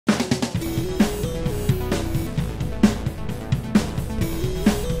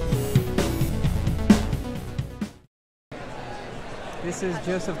this is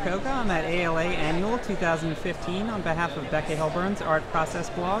Joseph Coca. I'm at ALA Annual 2015 on behalf of Becca Hilburn's Art Process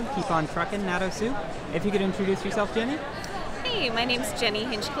blog, Keep On Truckin', Natto Soup. If you could introduce yourself, Jennie. Hey, my name's Jennie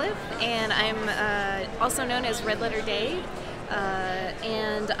Hinchcliff, and I'm also known as Red Letter Day.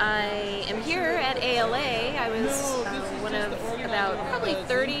 And I am here at ALA. I was one of about probably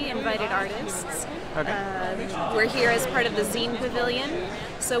 30 invited artists. Okay. We're here as part of the Zine Pavilion.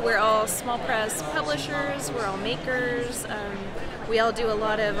 So we're all small press publishers, we're all makers. We all do a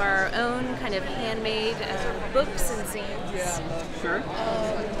lot of our own kind of handmade books and zines. Sure.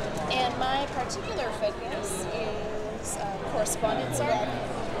 And my particular focus is correspondence art.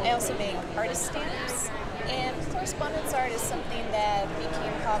 I also make artist stamps. And correspondence art is something that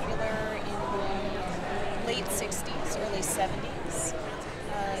became popular in the late 60s, early 70s.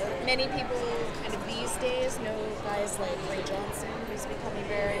 Many people kind of these days know guys like Ray Johnson, who's becoming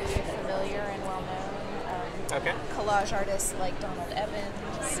very familiar and well known. Okay. Collage artists like Donald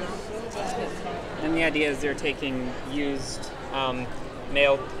Evans. And the idea is they're taking used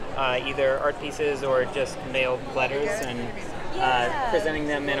mailed either art pieces or just mailed letters and presenting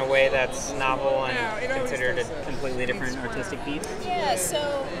them in a way that's novel and considered a completely different artistic piece? Yeah,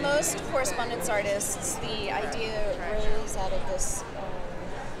 so most correspondence artists, the idea rose out of this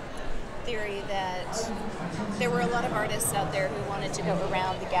theory that there were a lot of artists out there who wanted to go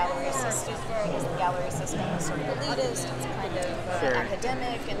around the gallery system, because the gallery system was sort of elitist, it's kind of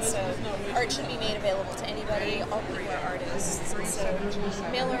academic, and so art should be made available to anybody, all people are artists. And so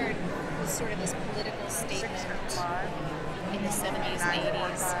mail art was sort of this political statement in the 70s and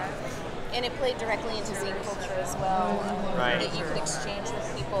 80s. And it played directly into zine culture as well. Right. That you could exchange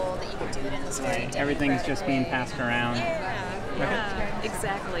with people, that you could do it in this very Everything's just being passed around. Yeah,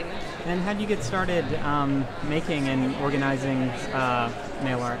 exactly. And how did you get started making and organizing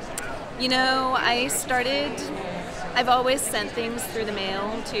mail art? You know, I've always sent things through the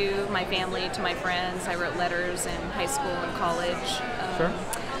mail to my family, to my friends. I wrote letters in high school and college. Sure.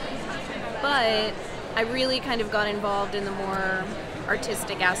 But I really kind of got involved in the more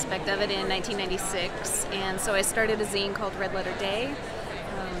artistic aspect of it in 1996, and so I started a zine called Red Letter Day.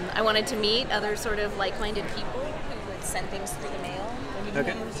 I wanted to meet other sort of like-minded people who would send things through the mail.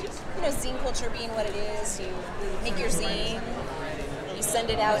 Okay. You know, zine culture being what it is, you make your zine, you send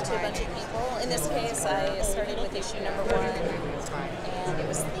it out to a bunch of people. In this case, I started with issue number 1, and it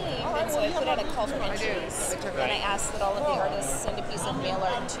was themed, and so I put out a call for entries, and I asked that all of the artists send a piece of mail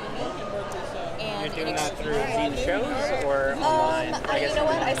art to me. And you're doing that through zine shows or online? You know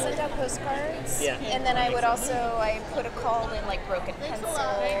what? I sent out postcards. Yeah. And then I put a call in like Broken Pencil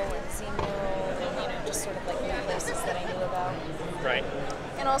and Zine World and, you know, just sort of like new places that I knew about. Right.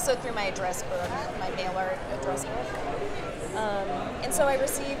 And also through my address book, my mail art address book. And so I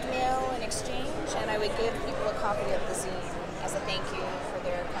received mail in exchange, and I would give people a copy of the zine as a thank you for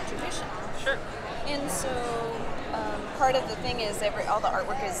their contribution. Sure. And so part of the thing is all the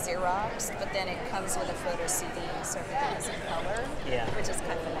artwork is Xeroxed, but then it comes with a photo CD, so everything is in color, which is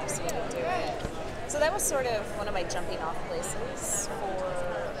kind of a nice way to do it. So that was sort of one of my jumping off places for,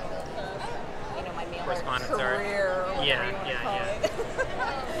 you know, my mail art career.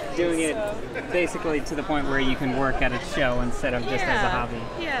 Doing it basically to the point where you can work at a show instead of just as a hobby.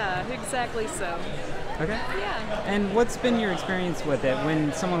 Yeah, exactly so. Okay. Yeah. And what's been your experience with it?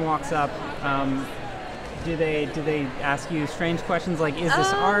 When someone walks up, do they ask you strange questions like, is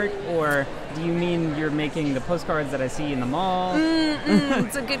this art? Or do you mean you're making the postcards that I see in the mall?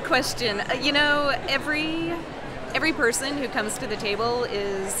 It's a good question. You know, every person who comes to the table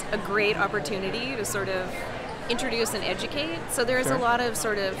is a great opportunity to sort of introduce and educate. So there's a lot of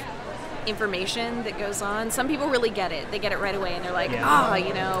sort of information that goes on. Some people really get it. They get it right away, and they're like,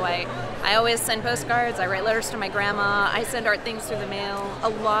 you know, I always send postcards, I write letters to my grandma, I send art things through the mail. A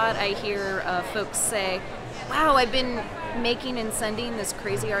lot I hear folks say, wow, I've been making and sending this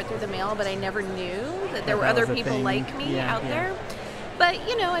crazy art through the mail, but I never knew that there were other people like me out there. But,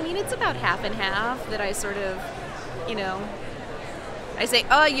 you know, I mean, it's about half and half that I sort of, you know, I say,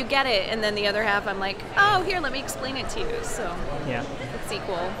 oh, you get it, and then the other half I'm like, oh, here, let me explain it to you. So it's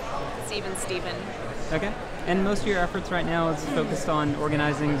equal. It's even Steven. Okay. And most of your efforts right now is focused on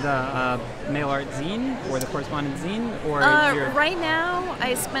organizing the mail art zine or the correspondence zine? Or right now,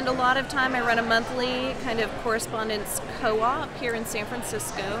 I spend a lot of time, I run a monthly kind of correspondence co-op here in San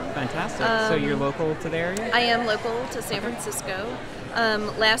Francisco. Fantastic. So you're local to the area? I am local to San Francisco.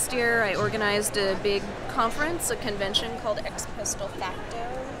 Last year, I organized a big conference, a convention called Ex Postal Facto,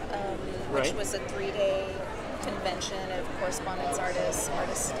 which was a 3-day convention of correspondence artists,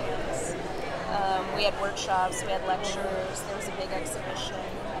 artist stamps. We had workshops, we had lectures, there was a big exhibition.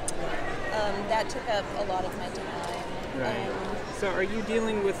 That took up a lot of my time. So are you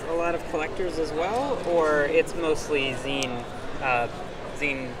dealing with a lot of collectors as well, or it's mostly zine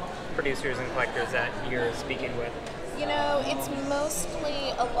producers and collectors that you're speaking with? You know, it's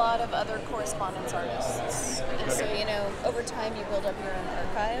mostly a lot of other correspondence artists. And so, you know, over time you build up your own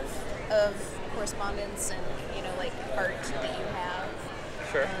archive of correspondence and, you know, like art that you have.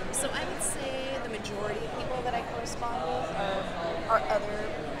 Sure. So I would say the majority of people that I correspond with are other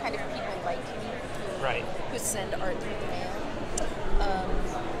kind of people like me who send art through the mail.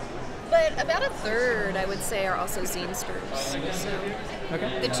 But about a third, I would say, are also zinesters. So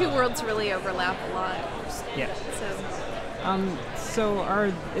the two worlds really overlap a lot. Yeah.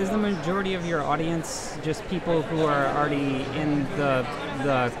 So is the majority of your audience just people who are already in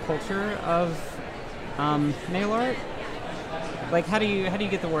the culture of mail art? Like, how do you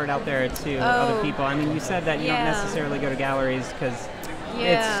get the word out there to other people? I mean, you said that you don't necessarily go to galleries because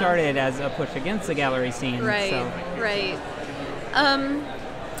it started as a push against the gallery scene. Right.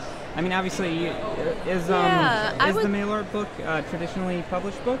 I mean, obviously, is the mail art book a traditionally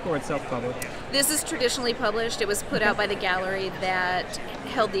published book, or it's self-published? This is traditionally published. It was put out by the gallery that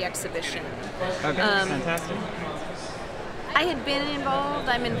held the exhibition. Okay, fantastic. I had been involved.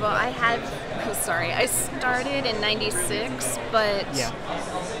 I'm involved. I started in '96, but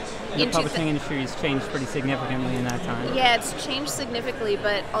the publishing industry has changed pretty significantly in that time. Yeah, it's changed significantly,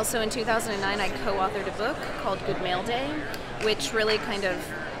 but also in 2009, I co-authored a book called Good Mail Day, which really kind of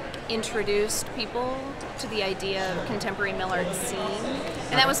introduced people to the idea of contemporary mail art scene.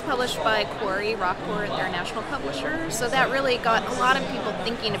 And that was published by Quarry Rockport, their national publisher. So that really got a lot of people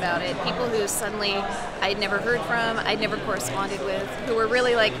thinking about it. People who suddenly I'd never heard from, I'd never corresponded with, who were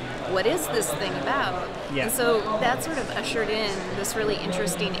really like, what is this thing about? Yeah. And so that sort of ushered in this really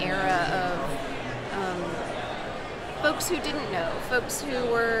interesting era of folks who didn't know, folks who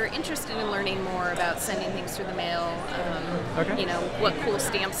were interested in learning more about sending things through the mail, you know, what cool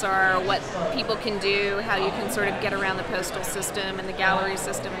stamps are, what people can do, how you can sort of get around the postal system and the gallery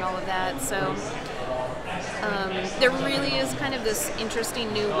system and all of that. So there really is kind of this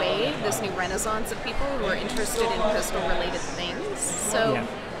interesting new wave, this new renaissance of people who are interested in postal-related things. So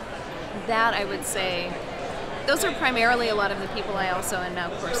that, I would say, those are primarily a lot of the people I also am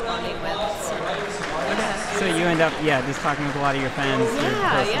now corresponding with. So you end up, just talking with a lot of your fans through the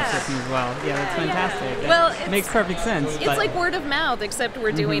postal system as well. Yeah, that's fantastic. That makes perfect sense. It's like word of mouth, except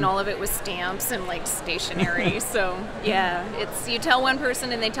we're doing all of it with stamps and like stationery. So it's you tell one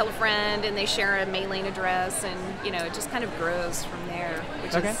person and they tell a friend and they share a mailing address, and you know it just kind of grows from there,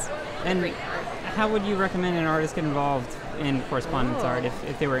 which is a great part. How would you recommend an artist get involved in correspondence art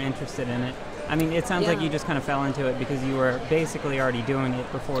if they were interested in it? I mean, it sounds like you just kind of fell into it because you were basically already doing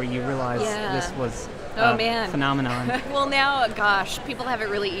it before you realized this was a phenomenon. Well, now, gosh, people have it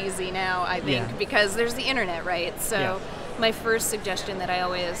really easy now, I think, because there's the internet, right? So my first suggestion that I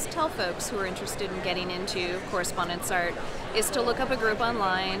always tell folks who are interested in getting into correspondence art is to look up a group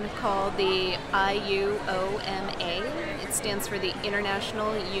online called the IUOMA. It stands for the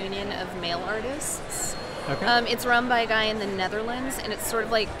International Union of Mail Artists. Okay. It's run by a guy in the Netherlands, and it's sort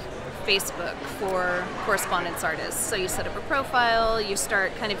of like Facebook for correspondence artists. So you set up a profile, you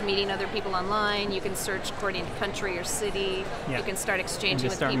start kind of meeting other people online, you can search according to country or city, you can start exchanging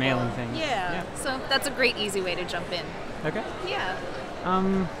with start people. Mailing things. Yeah, so that's a great easy way to jump in. Okay. Yeah.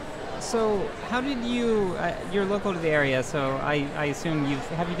 So how did you, you're local to the area, so I assume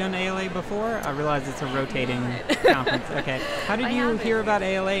have you done ALA before? I realize it's a rotating conference. Okay. How did you hear about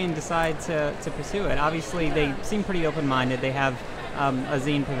ALA and decide to pursue it? Obviously they seem pretty open-minded. They have a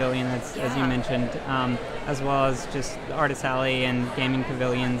zine pavilion, as you mentioned, as well as just Artist Alley and gaming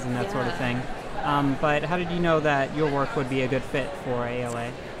pavilions and that sort of thing. But how did you know that your work would be a good fit for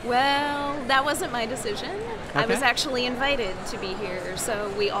ALA? Well, that wasn't my decision. I was actually invited to be here,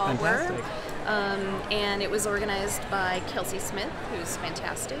 so we all were. And it was organized by Kelsey Smith, who's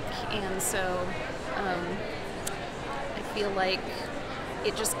fantastic. And so I feel like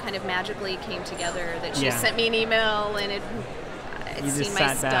it just kind of magically came together that she sent me an email and I'd seen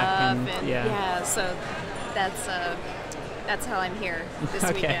my stuff, and so that's how I'm here this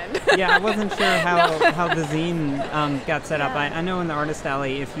weekend. I wasn't sure how the zine got set up. I know in the Artist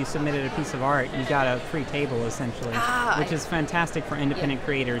Alley, if you submitted a piece of art, you got a free table essentially, which is fantastic for independent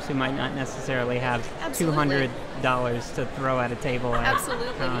creators who might not necessarily have $200 to throw at a table.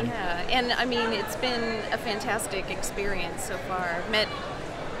 And I mean, it's been a fantastic experience so far. I've met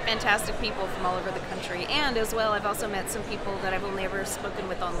fantastic people from all over the country, and as well I've also met some people that I've only ever spoken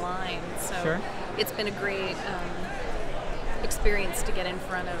with online, so it's been a great experience to get in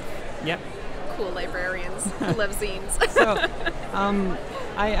front of cool librarians who love zines. So,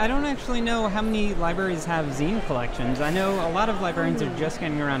 I don't actually know how many libraries have zine collections. I know a lot of librarians are just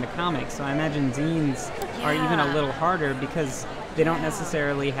getting around to comics, so I imagine zines are even a little harder because they don't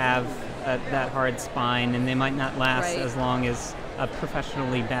necessarily have that hard spine, and they might not last as long as a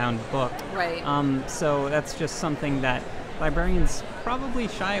professionally bound book. Right. So that's just something that librarians probably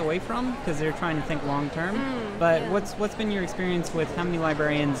shy away from because they're trying to think long term. But what's been your experience with how many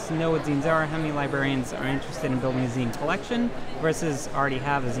librarians know what zines are, how many librarians are interested in building a zine collection versus already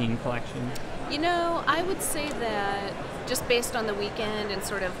have a zine collection? You know, I would say that just based on the weekend and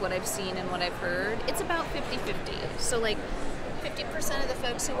sort of what I've seen and what I've heard, it's about 50-50. So like 50% of the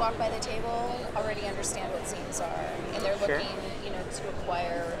folks who walk by the table already understand what zines are, and they're looking, you know, to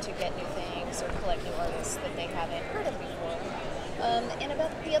acquire or to get new things or collect new artists that they haven't heard of before. And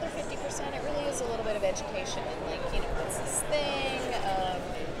about the other 50%, it really is a little bit of education, like, you know, what's this thing,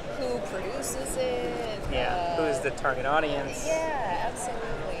 who produces it, who's the target audience. Yeah,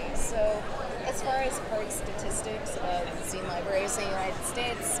 absolutely. So as far as hard statistics of zine libraries in the United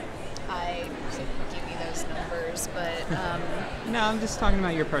States, I couldn't give you those numbers, but no, I'm just talking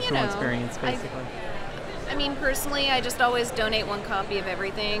about your personal experience, basically. I mean, personally, I just always donate one copy of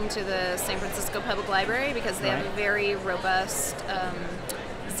everything to the San Francisco Public Library because they have a very robust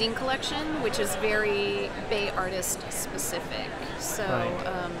zine collection, which is very Bay artist specific. So,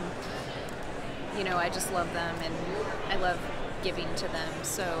 you know, I just love them, and I love giving to them.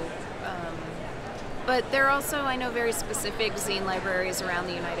 So, but there are also, I know, very specific zine libraries around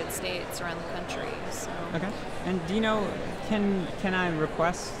the United States, around the country. So. Okay. And do you know, can I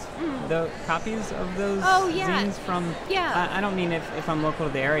request the copies of those zines from? Yeah. I don't mean if I'm local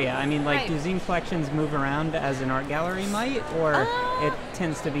to the area. I mean, like, do zine collections move around as an art gallery might, or it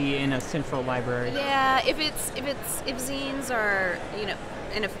tends to be in a central library? Yeah. If zines are, you know,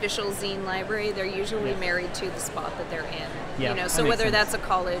 an official zine library, they're usually married to the spot that they're in. Yeah. You know, so whether that's a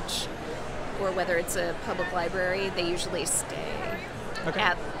college or whether it's a public library, they usually stay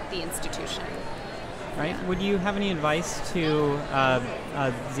at the institution. Right. Would you have any advice to a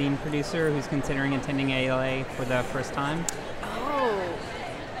zine producer who's considering attending ALA for the first time?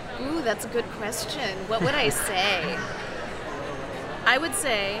 Ooh, that's a good question. What would I say? I would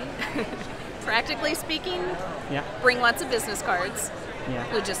say, practically speaking, bring lots of business cards,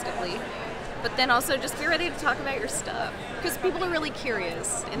 logistically. But then also just be ready to talk about your stuff, because people are really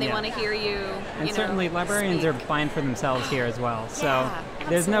curious and they want to hear you. And certainly librarians are buying for themselves here as well. So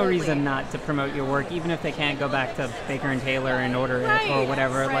there's no reason not to promote your work, even if they can't go back to Baker and Taylor and order it or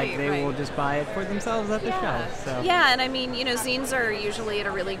whatever. Like they will just buy it for themselves at the show. So. Yeah, and I mean, you know, zines are usually at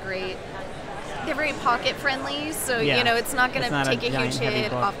a really great. They're very pocket friendly, so you know it's not going to take a huge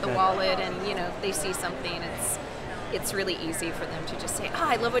hit off the wallet, and you know if they see something, it's really easy for them to just say,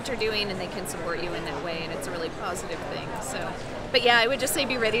 I love what you're doing, and they can support you in that way, and it's a really positive thing. So, but yeah, I would just say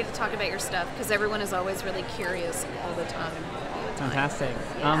be ready to talk about your stuff, because everyone is always really curious all the time. Fantastic.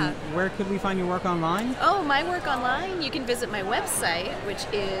 Where could we find your work online? Oh, my work online? You can visit my website, which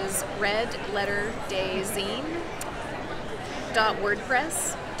is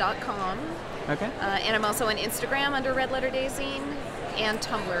redletterdayzine.wordpress.com. Okay. And I'm also on Instagram under Red Letter Day Zine, and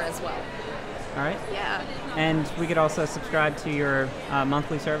Tumblr as well. All right. Yeah. And we could also subscribe to your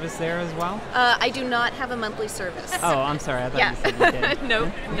monthly service there as well? I do not have a monthly service. Oh, I'm sorry. I thought you said you did.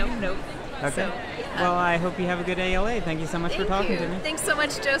 Nope. Okay. So, well, I hope you have a good ALA. Thank you so much for talking to me. Thanks so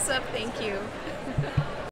much, Joseph. Thank you.